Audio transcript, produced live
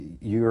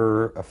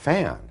you're a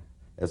fan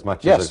as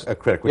much as a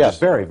critic, which is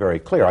very, very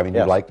clear. I mean,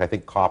 you liked, I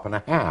think, Cop and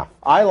a Half.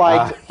 I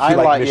liked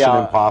Mission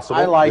Impossible.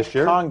 I liked this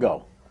year?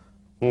 Congo.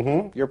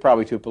 Mm-hmm. You're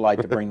probably too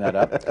polite to bring that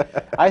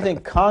up. I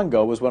think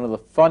Congo was one of the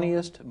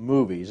funniest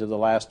movies of the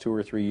last 2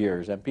 or 3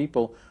 years, and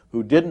people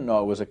who didn't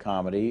know it was a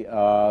comedy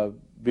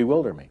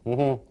bewilder me.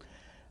 Mm-hmm.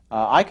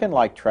 I can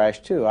like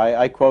trash too.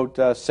 I quote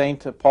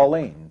Saint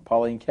Pauline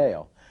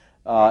Kael.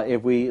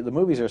 The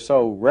movies are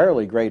so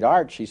rarely great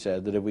art, she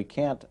said, that if we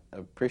can't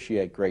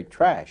appreciate great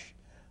trash,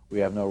 we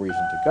have no reason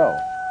to go.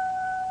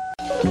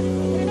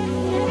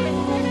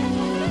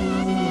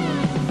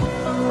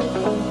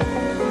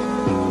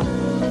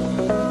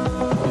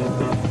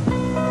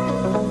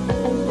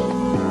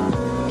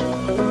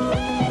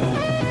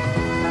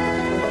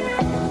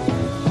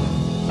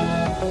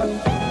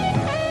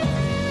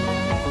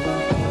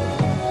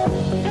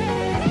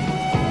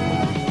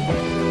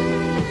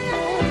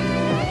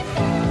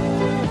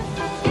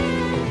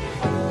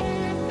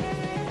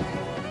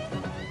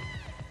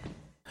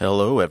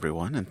 Hello,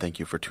 everyone, and thank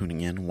you for tuning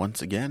in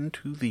once again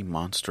to the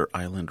Monster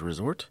Island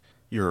Resort,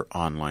 your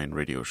online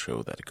radio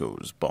show that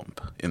goes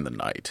bump in the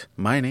night.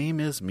 My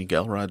name is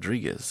Miguel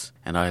Rodriguez,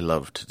 and I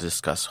love to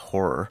discuss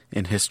horror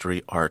in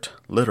history, art,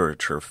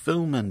 literature,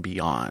 film, and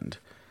beyond.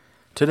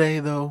 Today,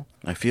 though,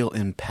 I feel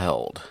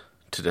impelled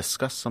to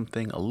discuss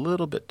something a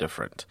little bit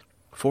different.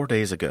 4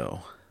 days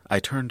ago, I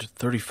turned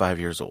 35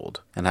 years old,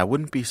 and I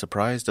wouldn't be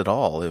surprised at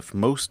all if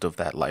most of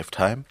that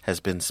lifetime has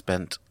been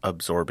spent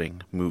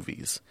absorbing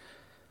movies.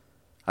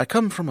 I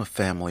come from a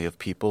family of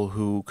people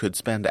who could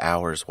spend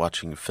hours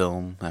watching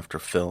film after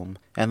film,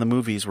 and the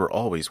movies were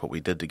always what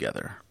we did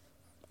together.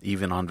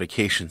 Even on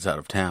vacations out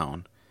of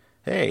town.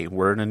 Hey,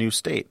 we're in a new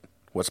state.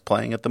 What's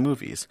playing at the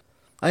movies?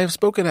 I have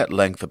spoken at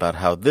length about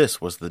how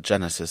this was the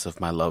genesis of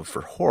my love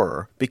for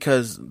horror,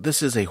 because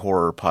this is a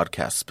horror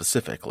podcast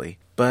specifically,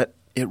 but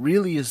it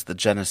really is the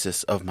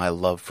genesis of my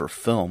love for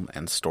film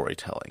and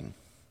storytelling.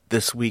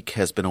 This week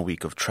has been a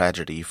week of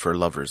tragedy for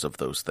lovers of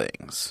those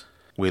things.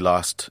 We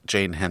lost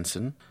Jane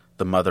Henson,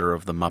 the mother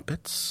of the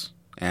Muppets,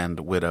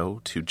 and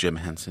widow to Jim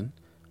Henson.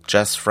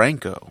 Jess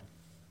Franco,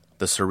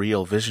 the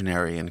surreal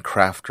visionary and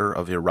crafter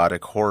of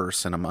erotic horror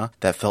cinema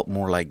that felt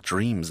more like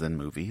dreams than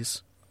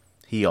movies.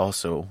 He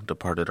also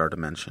departed our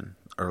dimension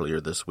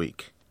earlier this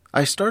week.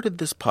 I started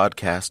this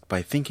podcast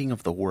by thinking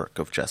of the work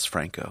of Jess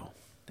Franco,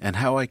 and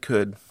how I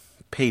could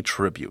pay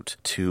tribute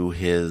to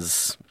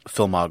his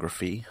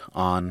filmography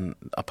on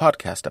a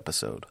podcast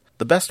episode.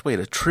 The best way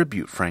to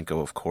tribute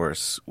Franco, of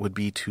course, would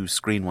be to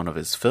screen one of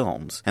his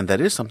films, and that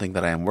is something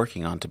that I am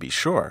working on, to be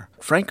sure.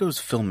 Franco's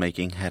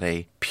filmmaking had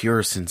a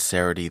pure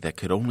sincerity that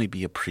could only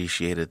be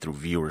appreciated through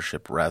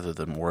viewership rather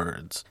than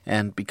words,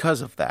 and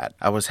because of that,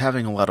 I was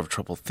having a lot of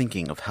trouble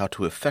thinking of how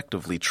to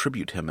effectively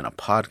tribute him in a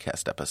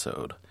podcast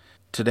episode.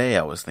 Today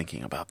I was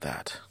thinking about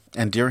that,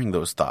 and during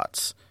those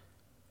thoughts,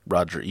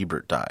 Roger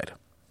Ebert died.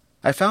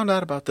 I found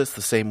out about this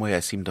the same way I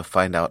seem to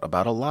find out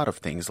about a lot of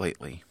things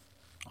lately.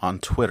 On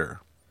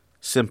Twitter.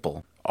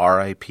 Simple.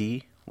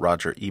 R.I.P.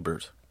 Roger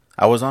Ebert.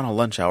 I was on a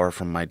lunch hour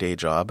from my day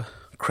job,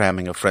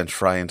 cramming a French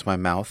fry into my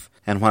mouth,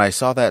 and when I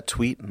saw that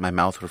tweet, my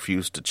mouth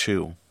refused to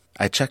chew.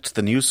 I checked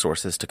the news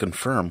sources to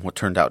confirm what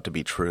turned out to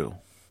be true.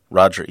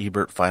 Roger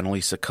Ebert finally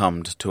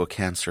succumbed to a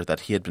cancer that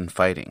he had been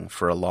fighting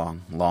for a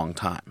long, long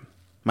time.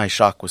 My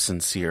shock was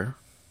sincere,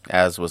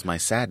 as was my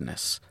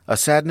sadness. A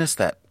sadness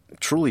that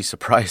truly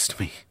surprised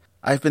me.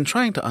 I've been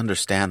trying to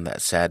understand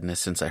that sadness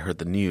since I heard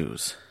the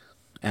news.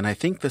 And I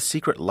think the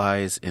secret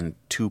lies in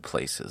two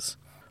places.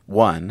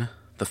 One,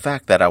 the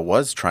fact that I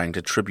was trying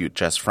to tribute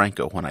Jess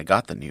Franco when I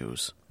got the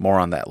news. More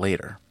on that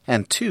later.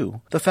 And two,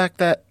 the fact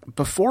that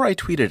before I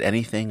tweeted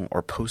anything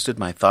or posted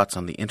my thoughts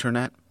on the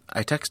internet,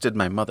 I texted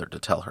my mother to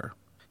tell her.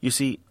 You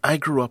see, I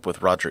grew up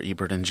with Roger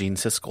Ebert and Gene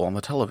Siskel on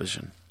the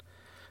television.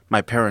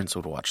 My parents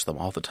would watch them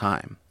all the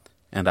time,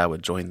 and I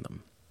would join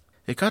them.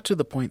 It got to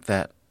the point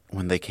that,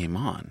 when they came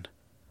on,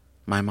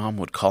 my mom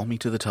would call me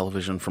to the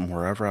television from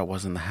wherever I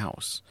was in the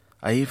house.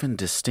 I even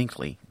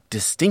distinctly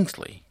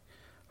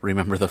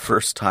remember the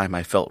first time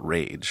I felt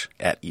rage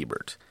at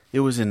Ebert. It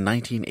was in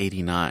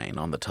 1989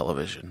 on the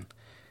television,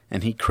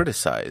 and he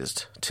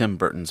criticized Tim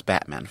Burton's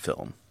Batman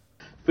film.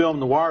 Film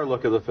noir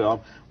look of the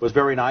film was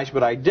very nice,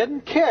 but I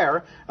didn't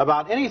care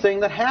about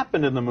anything that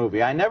happened in the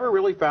movie. I never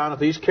really found that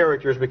these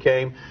characters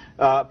became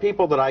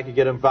people that I could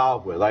get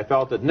involved with. I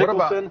felt that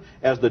Nicholson,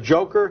 as the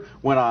Joker,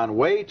 went on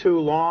way too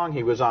long.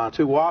 He was on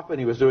too often.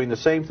 He was doing the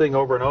same thing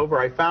over and over.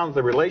 I found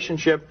the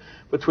relationship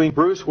between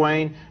Bruce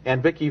Wayne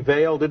and Vicky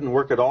Vale didn't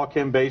work at all,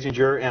 Kim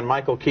Basinger and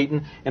Michael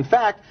Keaton. In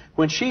fact,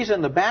 when she's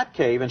in the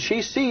Batcave and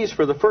she sees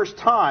for the first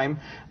time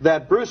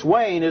that Bruce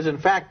Wayne is in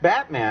fact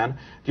Batman,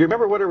 do you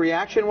remember what her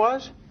reaction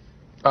was?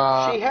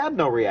 She had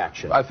no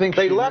reaction. I think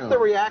they left the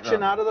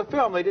reaction out of the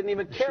film. They didn't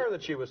even care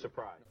that she was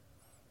surprised.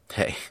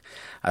 Hey,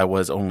 I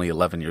was only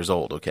 11 years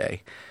old,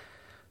 okay?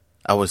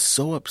 I was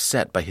so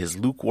upset by his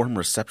lukewarm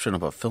reception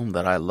of a film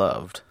that I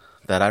loved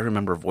that I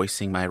remember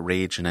voicing my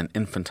rage in an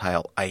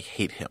infantile "I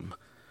hate him,"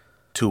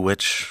 to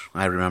which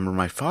I remember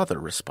my father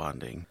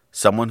responding,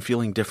 Someone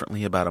feeling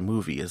differently about a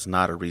movie is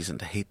not a reason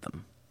to hate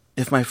them.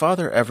 If my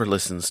father ever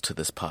listens to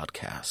this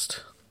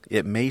podcast,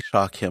 it may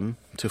shock him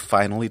to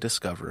finally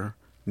discover,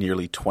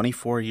 nearly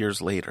 24 years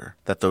later,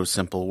 that those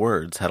simple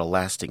words had a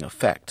lasting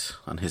effect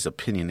on his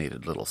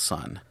opinionated little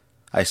son.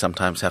 I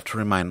sometimes have to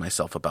remind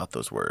myself about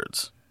those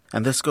words.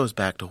 And this goes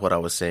back to what I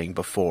was saying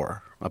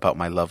before about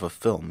my love of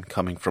film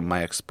coming from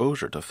my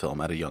exposure to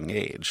film at a young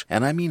age.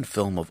 And I mean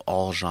film of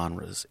all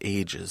genres,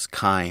 ages,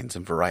 kinds,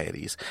 and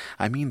varieties.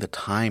 I mean the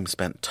time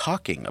spent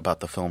talking about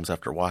the films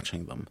after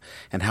watching them,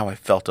 and how I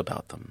felt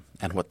about them,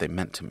 and what they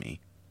meant to me.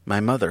 My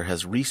mother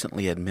has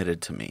recently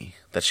admitted to me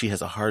that she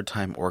has a hard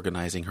time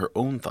organizing her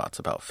own thoughts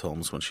about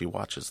films when she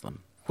watches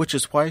them, which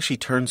is why she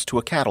turns to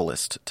a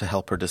catalyst to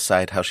help her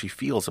decide how she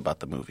feels about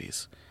the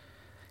movies.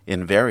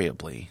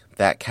 Invariably,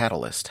 that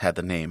catalyst had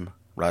the name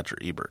Roger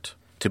Ebert.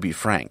 To be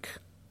frank,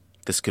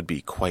 this could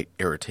be quite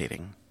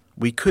irritating.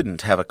 We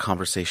couldn't have a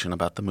conversation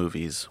about the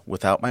movies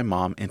without my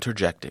mom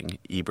interjecting,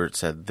 Ebert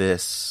said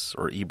this,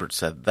 or Ebert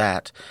said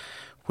that,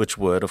 which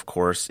would, of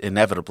course,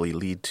 inevitably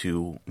lead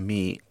to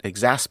me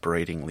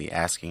exasperatingly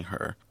asking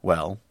her,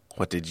 well,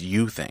 what did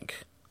you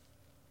think?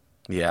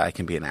 Yeah, I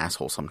can be an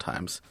asshole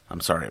sometimes.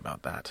 I'm sorry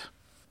about that.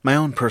 My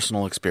own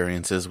personal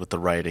experiences with the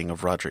writing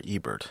of Roger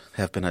Ebert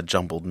have been a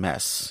jumbled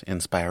mess,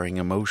 inspiring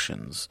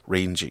emotions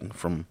ranging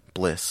from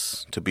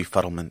bliss to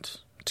befuddlement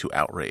to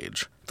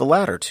outrage. The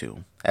latter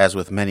two, as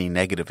with many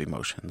negative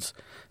emotions,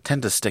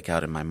 tend to stick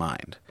out in my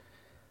mind.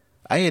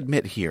 I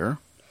admit here,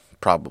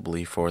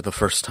 probably for the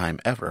first time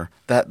ever,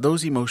 that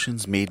those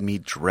emotions made me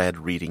dread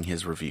reading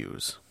his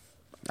reviews.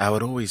 I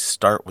would always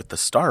start with the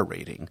star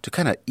rating to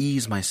kind of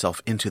ease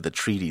myself into the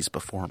treatise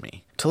before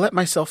me, to let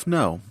myself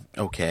know,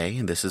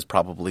 okay, this is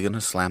probably going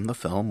to slam the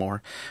film,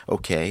 or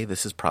okay,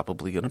 this is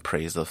probably going to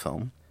praise the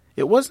film.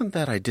 It wasn't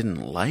that I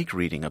didn't like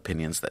reading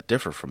opinions that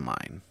differ from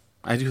mine.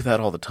 I do that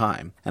all the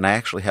time, and I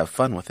actually have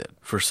fun with it.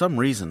 For some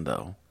reason,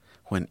 though,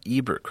 when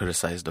Ebert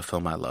criticized a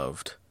film I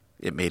loved,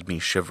 it made me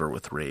shiver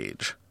with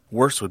rage.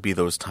 Worse would be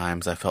those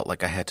times I felt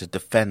like I had to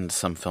defend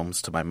some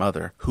films to my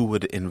mother, who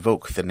would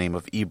invoke the name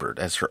of Ebert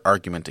as her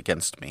argument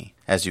against me.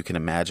 As you can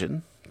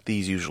imagine,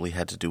 these usually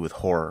had to do with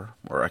horror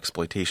or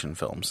exploitation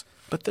films.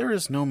 But there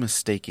is no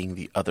mistaking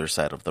the other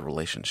side of the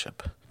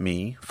relationship.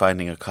 Me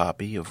finding a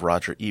copy of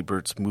Roger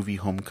Ebert's Movie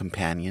Home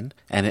Companion,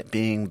 and it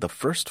being the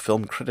first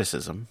film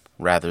criticism,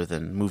 rather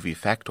than movie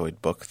factoid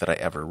book that I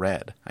ever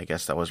read. I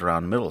guess that was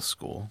around middle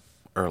school,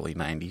 early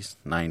 90s,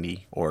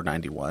 90 or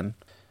 91.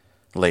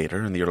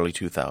 Later, in the early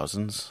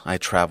 2000s, I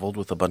traveled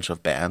with a bunch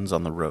of bands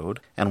on the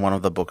road, and one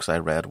of the books I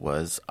read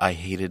was I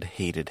Hated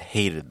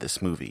This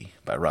Movie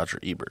by Roger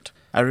Ebert.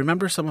 I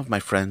remember some of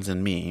my friends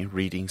and me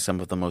reading some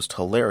of the most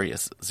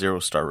hilarious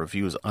zero-star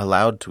reviews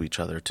aloud to each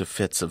other to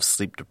fits of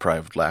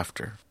sleep-deprived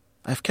laughter.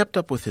 I've kept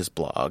up with his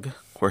blog,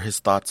 where his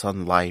thoughts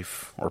on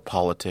life, or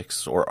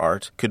politics, or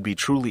art could be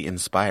truly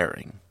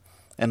inspiring,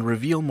 and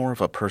reveal more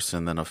of a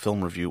person than a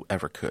film review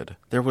ever could.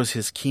 There was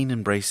his keen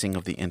embracing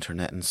of the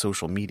internet and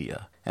social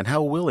media, and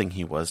how willing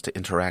he was to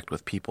interact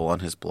with people on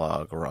his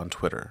blog or on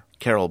Twitter.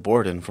 Carol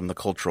Borden from The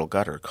Cultural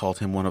Gutter called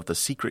him one of the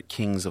secret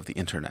kings of the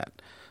internet,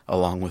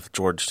 along with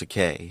George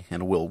Takei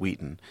and Will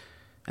Wheaton,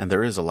 and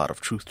there is a lot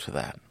of truth to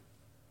that.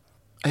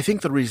 I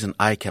think the reason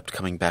I kept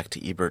coming back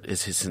to Ebert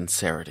is his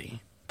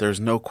sincerity. There's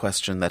no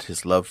question that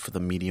his love for the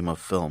medium of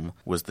film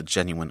was the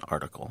genuine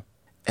article.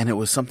 And it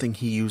was something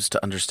he used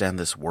to understand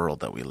this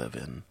world that we live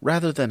in,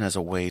 rather than as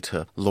a way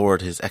to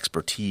lord his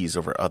expertise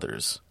over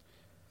others.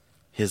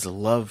 His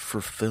love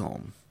for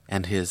film,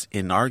 and his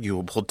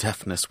inarguable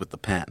deftness with the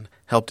pen,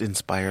 helped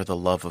inspire the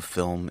love of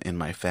film in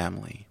my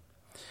family,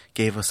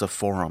 gave us a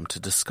forum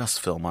to discuss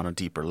film on a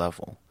deeper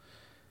level.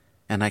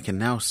 And I can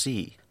now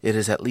see it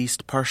is at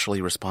least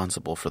partially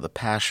responsible for the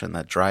passion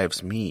that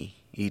drives me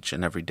each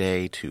and every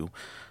day to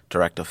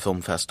direct a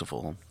film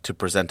festival, to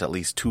present at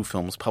least 2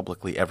 films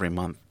publicly every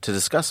month, to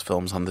discuss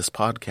films on this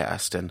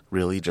podcast, and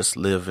really just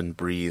live and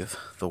breathe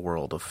the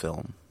world of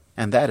film.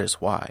 And that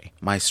is why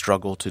my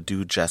struggle to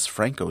do Jess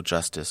Franco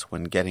justice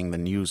when getting the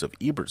news of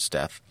Ebert's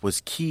death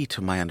was key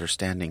to my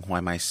understanding why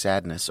my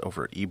sadness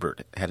over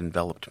Ebert had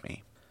enveloped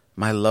me.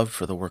 My love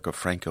for the work of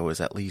Franco is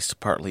at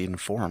least partly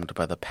informed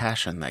by the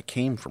passion that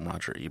came from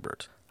Roger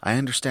Ebert. I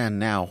understand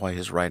now why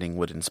his writing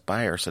would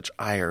inspire such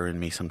ire in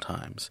me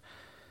sometimes.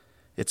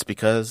 It's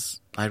because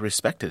I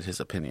respected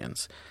his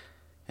opinions,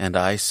 and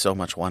I so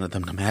much wanted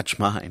them to match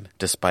mine,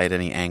 despite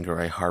any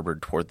anger I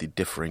harbored toward the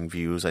differing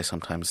views I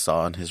sometimes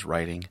saw in his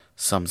writing.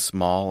 Some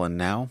small and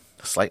now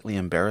slightly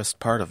embarrassed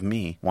part of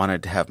me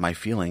wanted to have my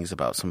feelings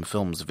about some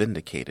films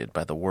vindicated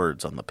by the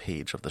words on the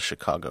page of the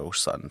Chicago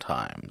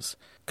Sun-Times.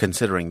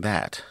 Considering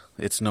that,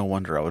 it's no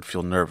wonder I would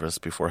feel nervous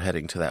before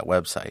heading to that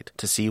website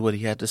to see what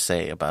he had to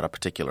say about a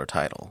particular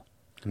title.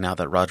 Now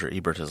that Roger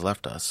Ebert has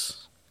left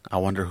us, I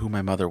wonder who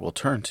my mother will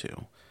turn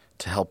to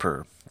help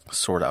her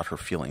sort out her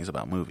feelings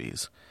about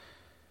movies.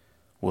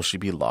 Will she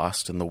be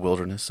lost in the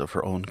wilderness of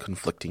her own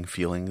conflicting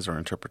feelings or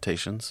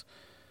interpretations?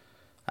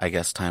 I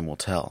guess time will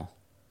tell.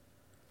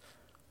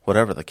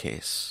 Whatever the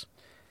case,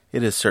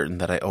 It is certain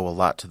that I owe a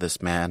lot to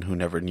this man who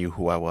never knew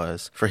who I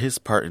was, for his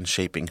part in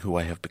shaping who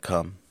I have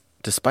become.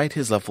 Despite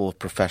his level of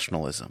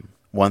professionalism,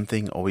 one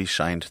thing always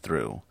shined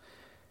through,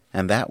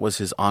 and that was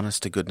his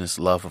honest-to-goodness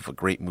love of a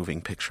great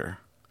moving picture.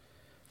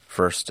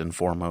 First and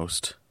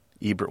foremost,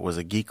 Ebert was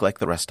a geek like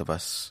the rest of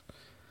us,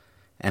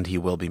 and he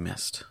will be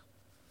missed.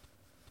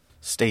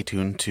 Stay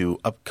tuned to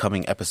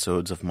upcoming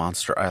episodes of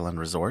Monster Island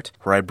Resort,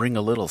 where I bring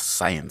a little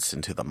science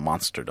into the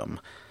monsterdom.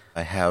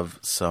 I have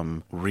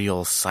some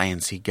real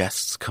science-y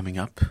guests coming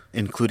up,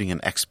 including an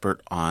expert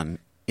on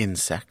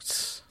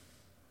insects.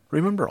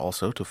 Remember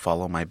also to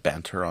follow my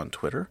banter on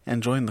Twitter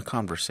and join the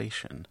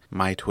conversation.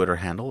 My Twitter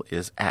handle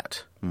is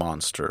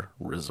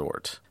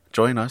 @MonsterResort.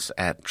 Join us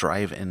at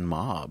Drive-In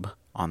Mob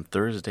on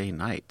Thursday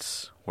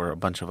nights, where a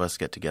bunch of us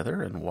get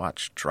together and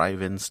watch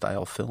drive-in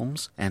style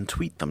films and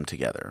tweet them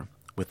together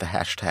with the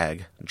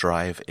hashtag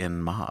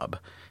DriveInMob.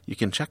 You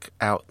can check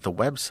out the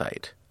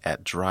website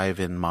at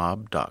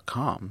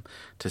driveinmob.com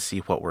to see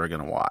what we're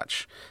going to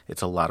watch.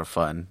 It's a lot of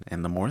fun,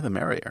 and the more the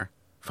merrier.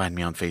 Find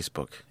me on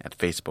Facebook at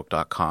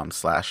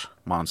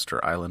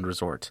facebook.com/Monster Island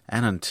Resort.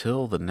 And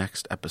until the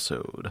next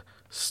episode,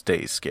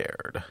 stay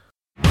scared.